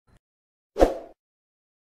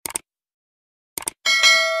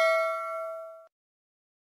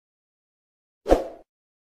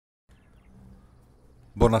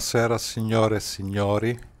Buonasera, signore e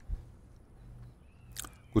signori.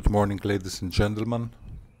 Good morning, ladies and gentlemen.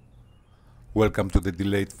 Welcome to the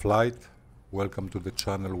delayed flight. Welcome to the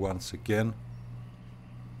channel once again.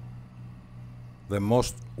 The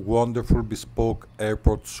most wonderful bespoke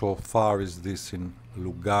airport so far is this in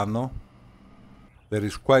Lugano. There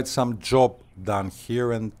is quite some job done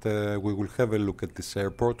here, and we will have a look at this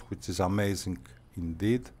airport, which is amazing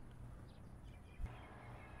indeed.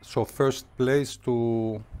 So first place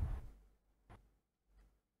to...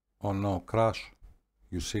 Oh no, crash.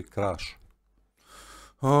 You see, crash.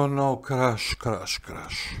 Oh no, crash, crash,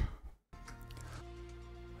 crash.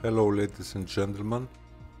 Hello, ladies and gentlemen.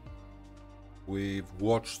 We've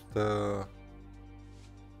watched a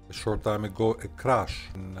short time ago a crash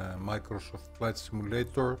in Microsoft Flight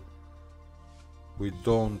Simulator. We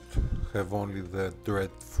don't have only the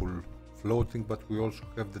dreadful floating, but we also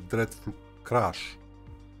have the dreadful crash.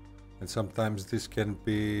 And sometimes this can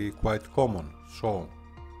be quite common. So,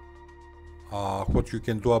 what you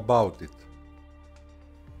can do about it?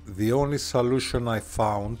 The only solution I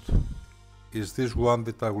found is this one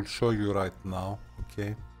that I will show you right now,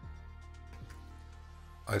 okay?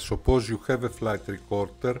 I suppose you have a flight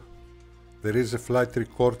recorder. There is a flight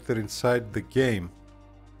recorder inside the game.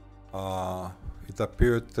 It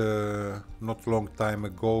appeared not long time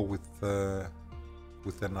ago with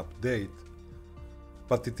an update.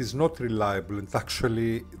 But it is not reliable, and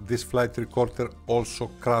actually this flight recorder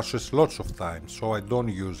also crashes lots of times, so I don't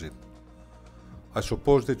use it. I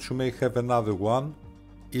suppose that you may have another one.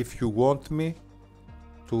 If you want me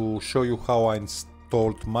to show you how I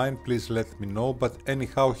installed mine, please let me know, but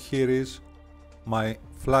anyhow, here is my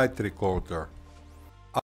flight recorder.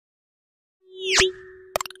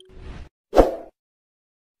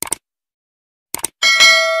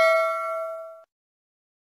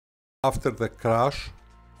 After the crash,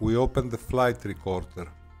 we open the flight recorder.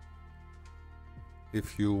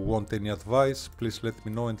 If you want any advice, please let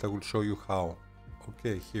me know and I will show you how.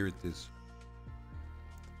 Okay, here it is.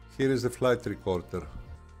 Here is the flight recorder.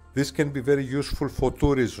 This can be very useful for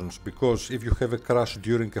two reasons, because if you have a crash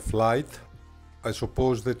during a flight, I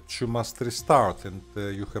suppose that you must restart and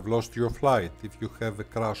you have lost your flight. If you have a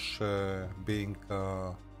crash being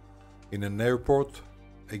in an airport,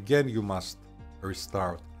 again you must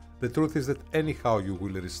restart. The truth is that anyhow you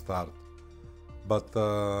will restart, but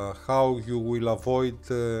how you will avoid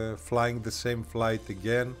flying the same flight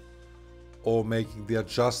again or making the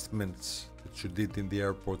adjustments that you did in the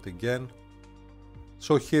airport again.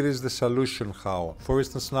 So here is the solution how. For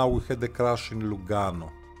instance, now we had a crash in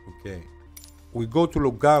Lugano, okay. We go to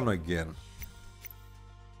Lugano again.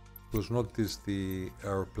 It was not this the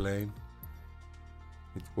airplane.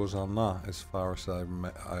 It was Anna, as far as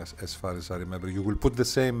I remember. You will put the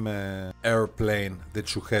same airplane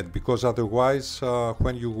that you had, because otherwise,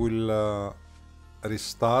 when you will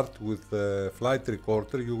restart with the flight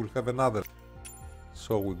recorder, you will have another.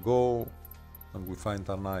 So we go and we find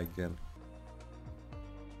Anna again.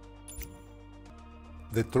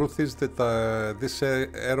 The truth is that this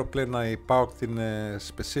aeroplane I parked in a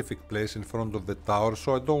specific place in front of the tower,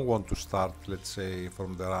 so I don't want to start, let's say,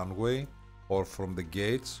 from the runway or from the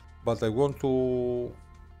gates, but I want to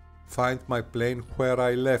find my plane where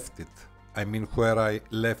I left it. I mean where I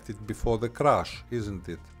left it before the crash, isn't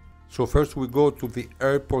it? So first we go to the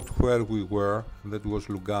airport where we were, and that was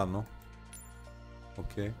Lugano.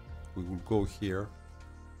 Okay, we will go here.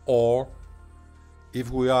 Or if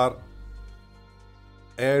we are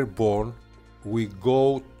airborne, we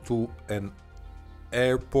go to an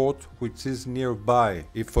airport which is nearby.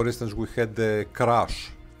 If for instance we had a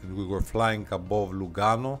crash and we were flying above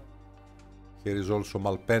Lugano, here is also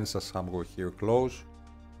Malpensa somewhere here close,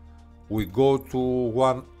 we go to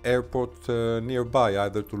one airport nearby,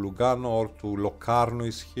 either to Lugano or to Locarno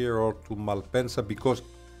is here, or to Malpensa, because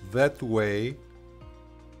that way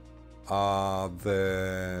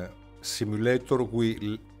the simulator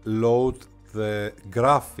will load the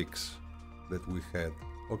graphics that we had.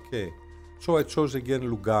 Okay, so I chose again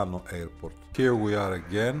Lugano airport. Here we are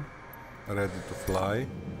again, ready to fly.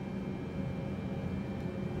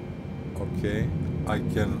 Okay, I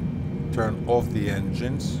can turn off the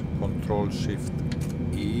engines, Control Shift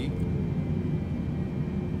E,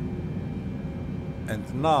 and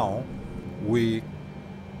now we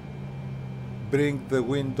bring the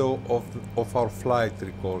window of our flight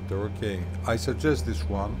recorder. Okay, I suggest this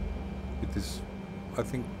one. It is, I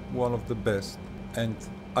think, one of the best, and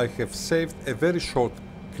I have saved a very short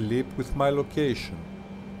clip with my location.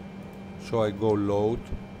 So I go load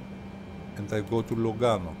and I go to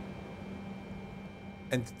Lugano,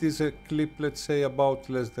 and it is a clip, let's say, about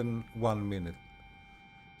less than 1 minute.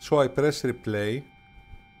 So I press replay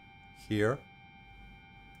here.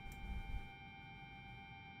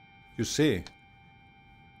 You see?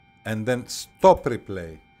 And then stop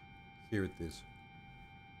replay. Here it is.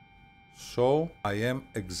 So I am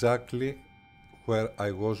exactly where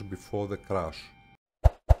I was before the crash.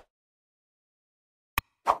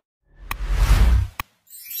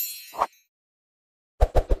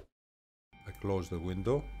 I close the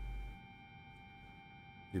window.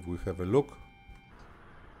 If we have a look,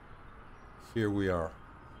 here we are.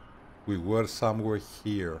 We were somewhere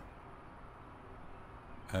here.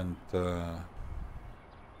 And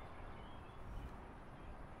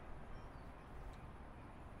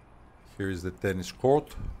here is the tennis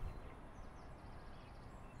court.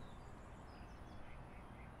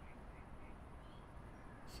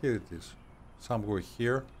 Here it is. Somewhere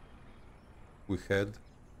here we had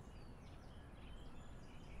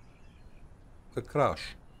the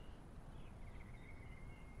crash.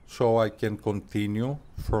 So I can continue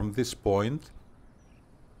from this point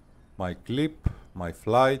my clip, my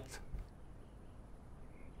flight,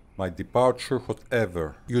 my departure,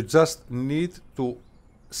 whatever. You just need to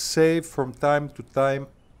save from time to time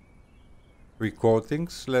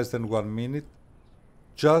recordings, less than 1 minute,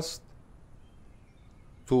 just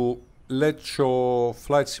to let your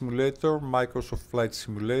flight simulator, Microsoft Flight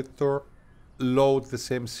Simulator, load the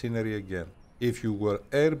same scenery again. If you were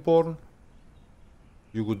airborne,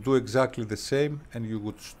 you would do exactly the same and you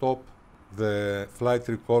would stop the flight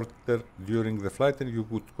recorder during the flight and you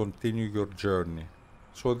would continue your journey.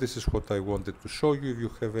 So this is what I wanted to show you. If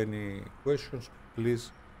you have any questions,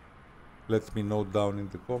 please let me know down in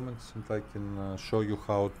the comments and I can show you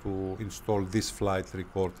how to install this flight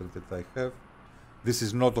recorder that I have. This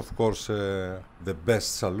is not, of course, the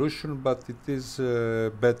best solution, but it is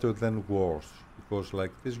better than worse, because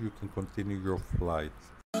like this you can continue your flight.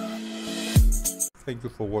 Thank you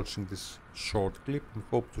for watching this short clip and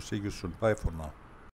hope to see you soon. Bye for now.